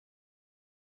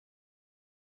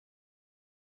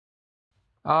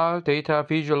Our data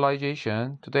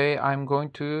visualization. Today I'm going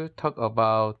to talk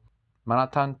about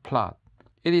Manhattan plot.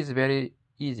 It is very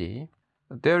easy.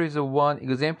 There is one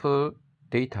example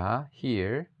data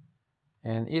here,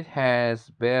 and it has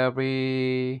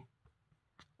very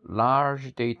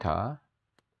large data.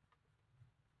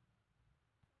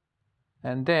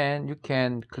 And then you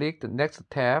can click the next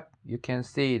tab. You can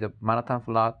see the Manhattan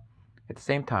plot at the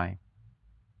same time.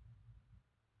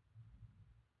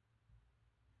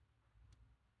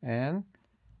 And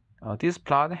this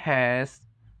plot has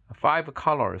 5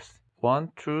 colors: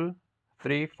 1, 2,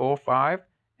 3, 4, 5,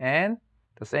 and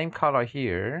the same color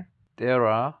here. There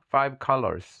are 5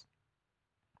 colors.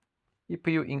 If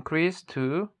you increase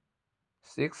to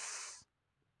 6,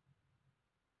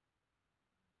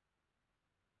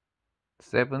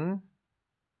 7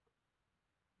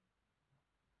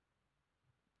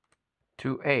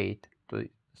 to 8,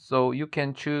 so you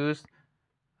can choose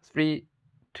 3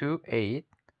 to 8,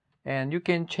 and you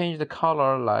can change the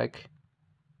color like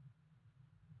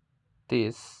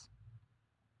this: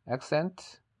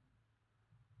 accent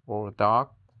or dark,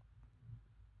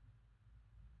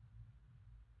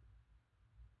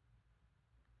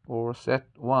 or set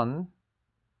 1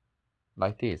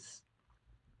 like this.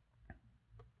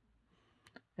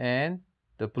 And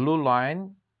the blue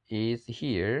line is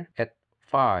here at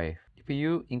 5. If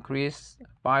you increase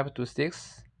 5 to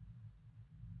 6,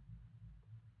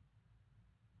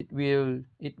 it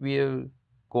will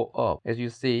go up, as you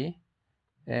see.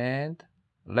 And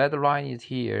red line is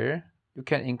here. You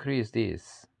can increase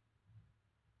this.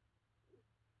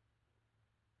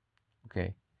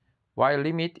 Okay, while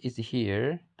limit is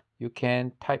here, you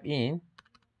can type in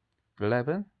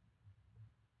 11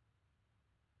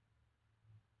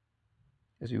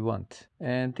 as you want.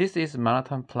 And this is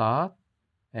Manhattan plot,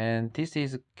 and this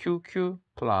is QQ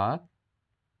plot.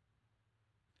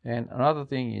 And another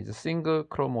thing is single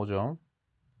chromosome.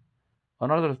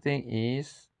 Another thing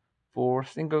is for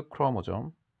single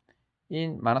chromosome.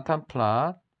 In Manhattan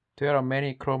plot, there are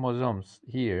many chromosomes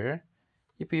here.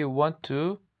 If you want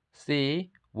to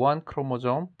see one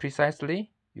chromosome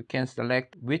precisely, you can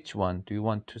select which one do you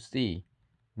want to see.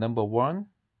 Number 1,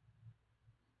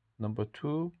 number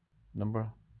 2,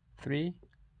 number 3,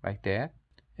 like that.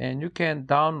 And you can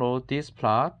download this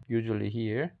plot, usually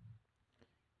here.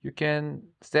 You can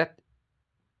set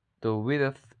the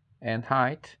width and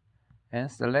height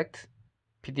and select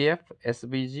PDF,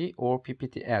 SVG, or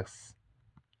PPTX.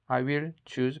 I will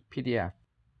choose PDF.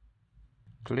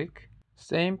 Click.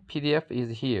 Same PDF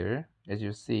is here, as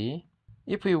you see.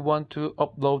 If you want to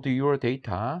upload your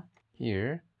data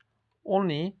here,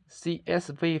 only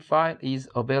CSV file is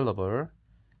available.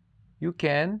 You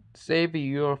can save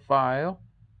your file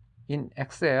in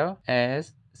Excel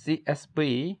as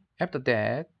CSV. After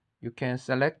that, you can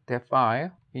select the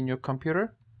file in your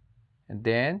computer, and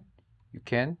then you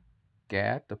can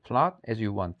get the plot as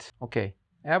you want. Okay,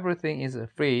 everything is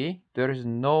free. There is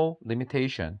no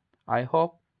limitation. I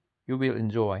hope you will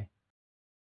enjoy.